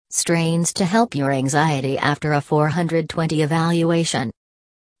Strains to help your anxiety after a 420 evaluation.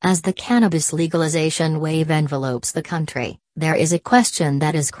 As the cannabis legalization wave envelopes the country, there is a question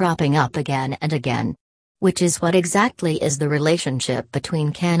that is cropping up again and again. Which is, what exactly is the relationship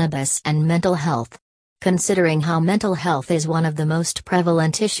between cannabis and mental health? Considering how mental health is one of the most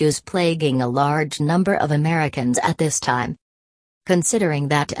prevalent issues plaguing a large number of Americans at this time. Considering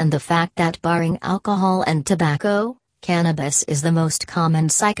that and the fact that barring alcohol and tobacco, cannabis is the most common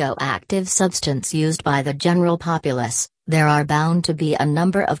psychoactive substance used by the general populace, there are bound to be a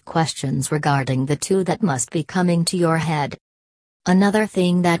number of questions regarding the two that must be coming to your head. Another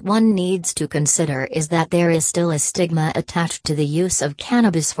thing that one needs to consider is that there is still a stigma attached to the use of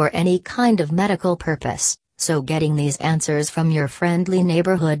cannabis for any kind of medical purpose, so getting these answers from your friendly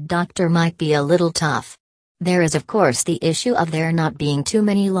neighborhood doctor might be a little tough. There is of course the issue of there not being too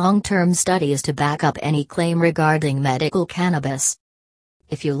many long-term studies to back up any claim regarding medical cannabis.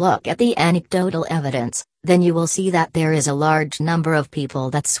 If you look at the anecdotal evidence, then you will see that there is a large number of people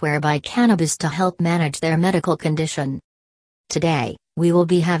that swear by cannabis to help manage their medical condition. Today, we will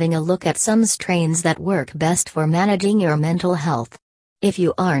be having a look at some strains that work best for managing your mental health. If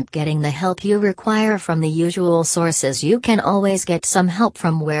you aren't getting the help you require from the usual sources, you can always get some help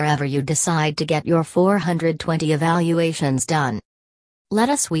from wherever you decide to get your 420 evaluations done. Let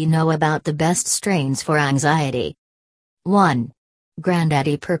us know about the best strains for anxiety. 1.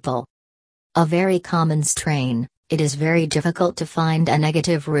 Granddaddy Purple. A very common strain, it is very difficult to find a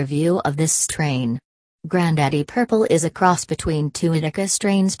negative review of this strain. Granddaddy Purple is a cross between two indica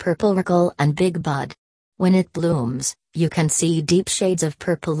strains Purple Rickle and Big Bud. When it blooms, you can see deep shades of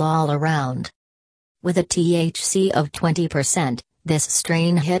purple all around. With a THC of 20%, this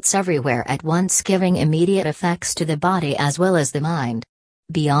strain hits everywhere at once, giving immediate effects to the body as well as the mind.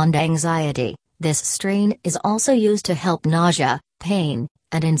 Beyond anxiety, this strain is also used to help nausea, pain,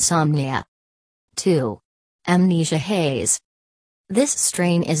 and insomnia. 2. Amnesia Haze. This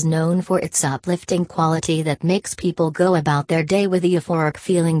strain is known for its uplifting quality that makes people go about their day with a euphoric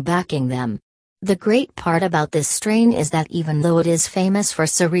feeling backing them. The great part about this strain is that even though it is famous for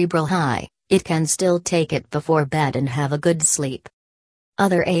cerebral high, it can still take it before bed and have a good sleep.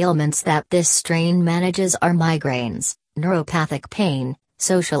 Other ailments that this strain manages are migraines, neuropathic pain,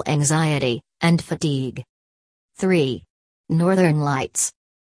 social anxiety, and fatigue. 3. Northern Lights.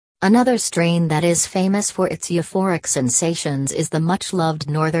 Another strain that is famous for its euphoric sensations is the much-loved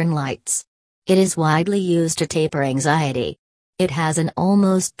Northern Lights. It is widely used to taper anxiety. It has an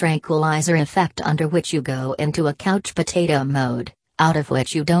almost tranquilizer effect under which you go into a couch potato mode, out of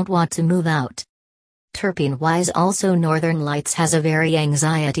which you don't want to move out. Terpene-wise also, Northern Lights has a very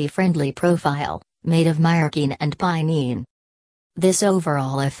anxiety-friendly profile, made of myrcene and pinene. This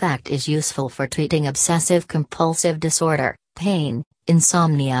overall effect is useful for treating obsessive-compulsive disorder, pain,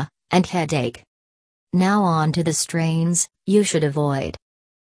 insomnia, and headache. Now on to the strains you should avoid.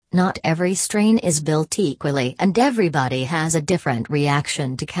 Not every strain is built equally and everybody has a different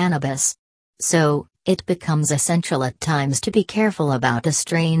reaction to cannabis. So, it becomes essential at times to be careful about the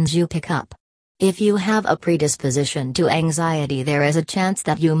strains you pick up. If you have a predisposition to anxiety, there is a chance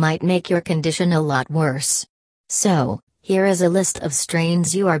that you might make your condition a lot worse. So, here is a list of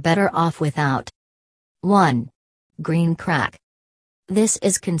strains you are better off without. 1. Green Crack. This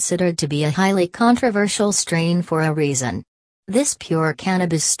is considered to be a highly controversial strain for a reason. This pure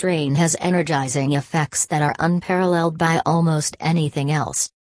cannabis strain has energizing effects that are unparalleled by almost anything else.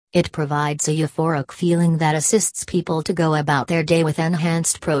 It provides a euphoric feeling that assists people to go about their day with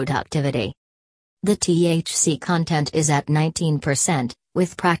enhanced productivity. The THC content is at 19%,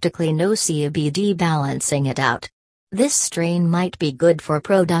 with practically no CBD balancing it out. This strain might be good for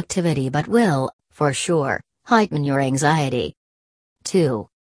productivity but will, for sure, heighten your anxiety. 2.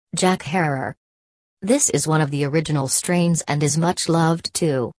 Jack Herer. This is one of the original strains and is much loved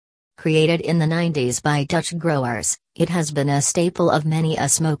too. Created in the 90s by Dutch growers, it has been a staple of many a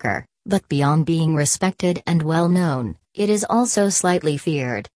smoker, but beyond being respected and well known, it is also slightly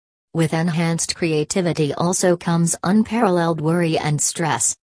feared. With enhanced creativity also comes unparalleled worry and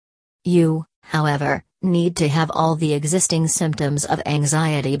stress. You, however, need to have all the existing symptoms of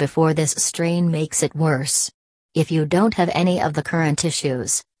anxiety before this strain makes it worse. If you don't have any of the current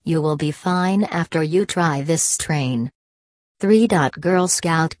issues, you will be fine after you try this strain. 3. Girl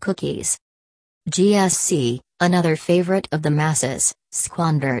Scout Cookies. GSC, another favorite of the masses,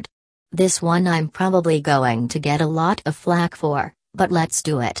 squandered. This one I'm probably going to get a lot of flack for, but let's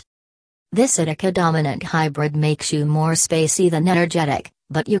do it. This indica-dominant hybrid makes you more spacey than energetic,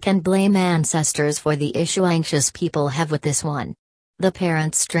 but you can blame ancestors for the issue anxious people have with this one. The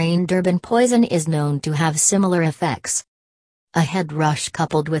parent strain Durban Poison is known to have similar effects. A head rush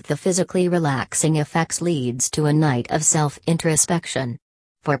coupled with the physically relaxing effects leads to a night of self-introspection.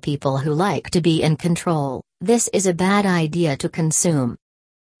 For people who like to be in control, this is a bad idea to consume.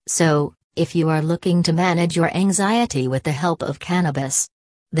 So, if you are looking to manage your anxiety with the help of cannabis,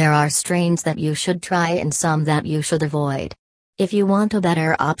 there are strains that you should try and some that you should avoid. If you want a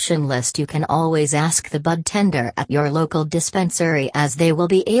better option list, you can always ask the bud tender at your local dispensary, as they will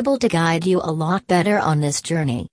be able to guide you a lot better on this journey.